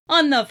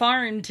On the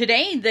farm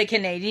today, the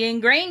Canadian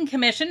Grain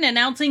Commission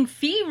announcing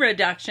fee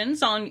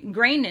reductions on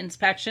grain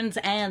inspections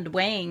and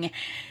weighing.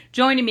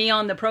 Joining me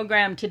on the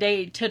program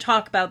today to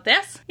talk about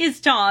this is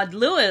Todd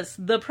Lewis,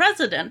 the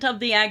president of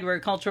the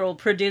Agricultural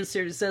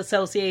Producers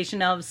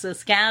Association of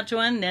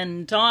Saskatchewan.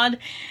 And Todd,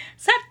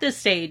 set the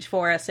stage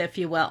for us, if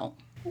you will.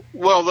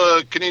 Well,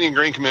 the Canadian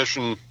Grain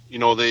Commission,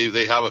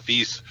 they have a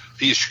fee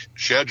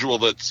schedule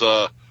that's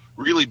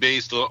really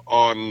based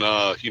on,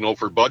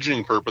 for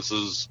budgeting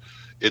purposes.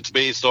 It's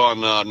based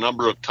on a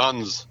number of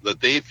tons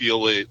that they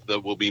feel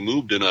that will be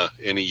moved in a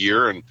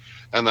year, and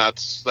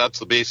that's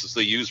the basis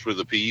they use for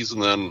the fees.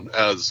 And then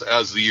as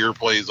the year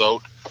plays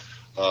out,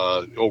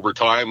 over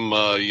time,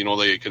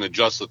 they can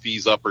adjust the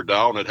fees up or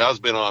down. It has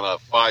been on a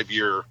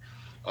 5-year,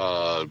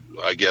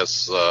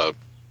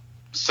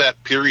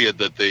 set period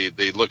that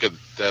they look at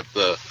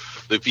the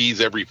fees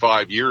every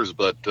 5 years.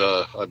 But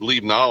I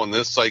believe now in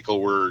this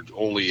cycle we're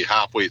only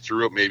halfway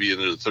through it, maybe in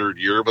the third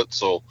year of it.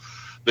 So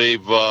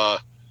they've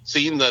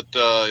seen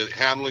that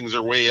handlings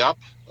are way up.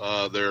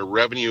 Their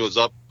revenue is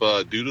up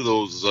due to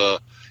those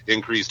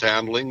increased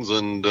handlings,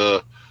 and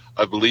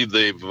I believe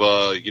they've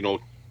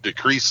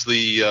decreased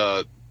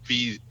the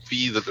fee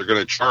that they're going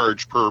to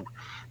charge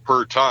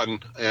per ton,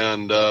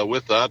 and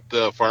with that,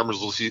 farmers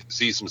will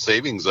see some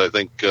savings. I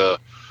think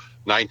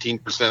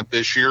 19%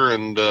 this year,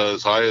 and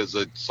as high as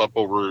it's up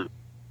over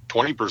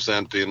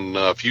 20%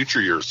 in future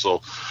years.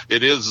 So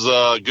it is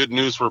good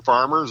news for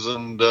farmers,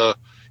 and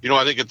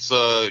I think it's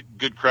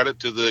good credit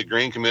to the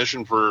Grain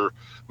Commission for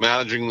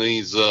managing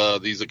these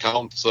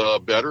accounts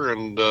better.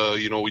 And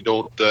we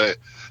don't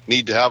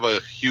need to have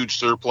a huge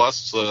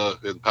surplus. In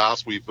the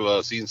past, we've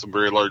seen some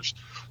very large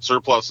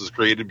surpluses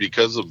created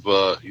because of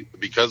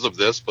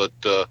this. But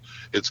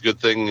it's a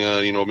good thing.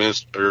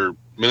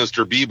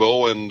 Minister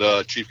Bibeau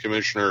and Chief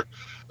Commissioner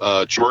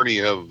Chorney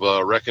have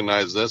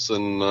recognized this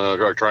and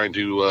are trying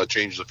to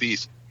change the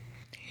fees.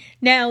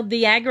 Now,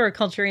 the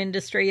agriculture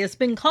industry has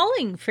been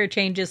calling for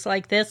changes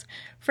like this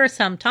for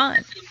some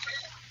time.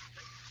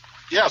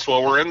 Yes,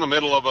 well, we're in the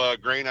middle of a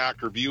Grain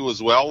Act review as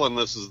well, and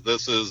this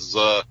is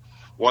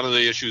one of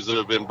the issues that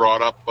have been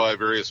brought up by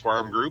various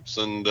farm groups,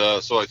 and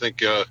so I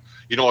think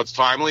it's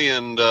timely,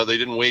 and they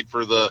didn't wait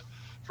for the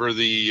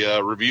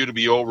review to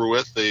be over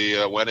with.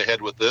 They went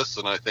ahead with this,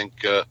 and I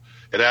think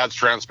it adds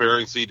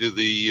transparency to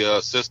the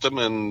system,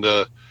 and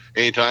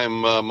anytime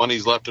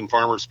money's left in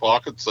farmers'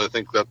 pockets, I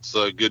think that's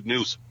good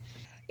news.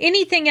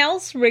 Anything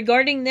else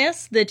regarding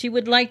this that you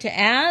would like to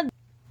add?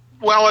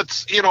 Well,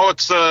 it's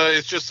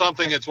just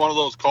something. It's one of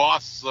those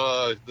costs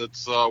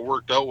that's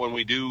worked out when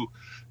we do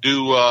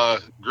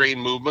grain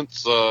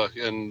movements,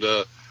 and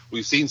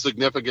we've seen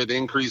significant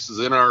increases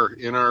in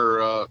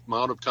our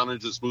amount of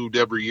tonnage that's moved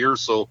every year.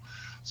 So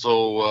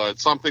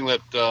it's something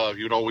that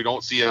we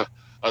don't see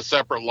a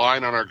separate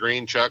line on our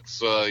grain checks,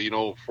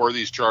 for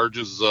these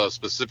charges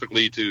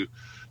specifically to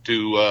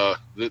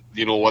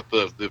what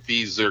the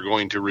fees they're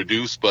going to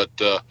reduce. But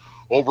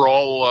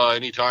overall,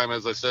 anytime,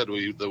 as I said,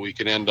 we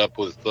can end up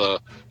with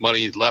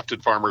money left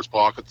in farmers'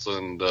 pockets,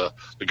 and the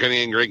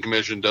Canadian Grain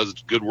Commission does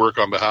good work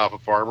on behalf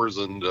of farmers,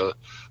 and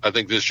I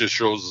think this just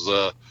shows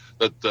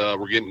that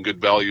we're getting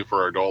good value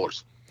for our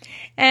dollars.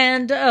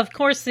 And, of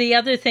course, the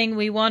other thing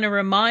we want to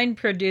remind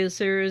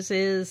producers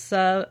is,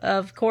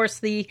 of course,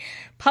 the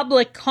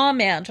public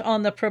comment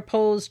on the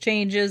proposed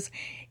changes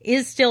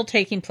is still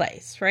taking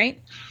place,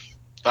 right?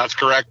 That's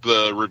correct.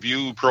 The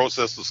review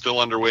process is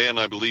still underway, and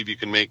I believe you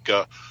can make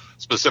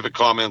specific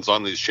comments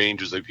on these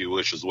changes if you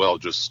wish as well.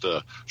 Just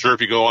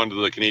if you go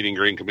onto the Canadian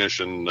Grain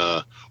Commission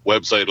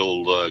website,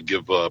 it'll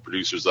give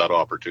producers that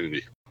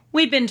opportunity.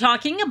 We've been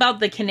talking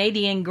about the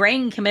Canadian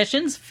Grain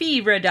Commission's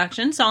fee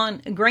reductions on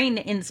grain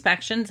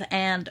inspections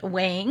and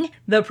weighing.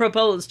 The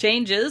proposed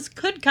changes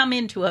could come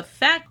into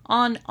effect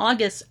on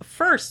August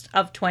 1st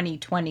of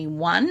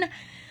 2021.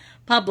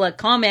 Public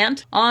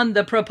comment on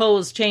the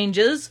proposed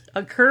changes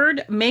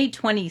occurred May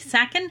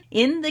 22nd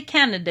in the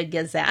Canada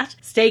Gazette.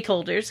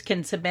 Stakeholders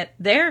can submit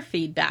their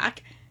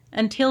feedback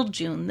until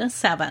June the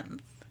 7th.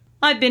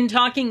 I've been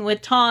talking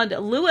with Todd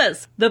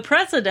Lewis, the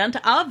president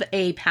of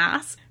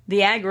APAS,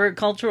 the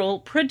Agricultural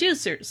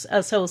Producers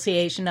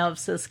Association of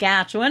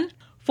Saskatchewan.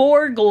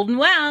 For Golden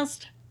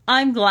West,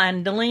 I'm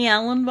Glendalee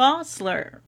Allen Vossler.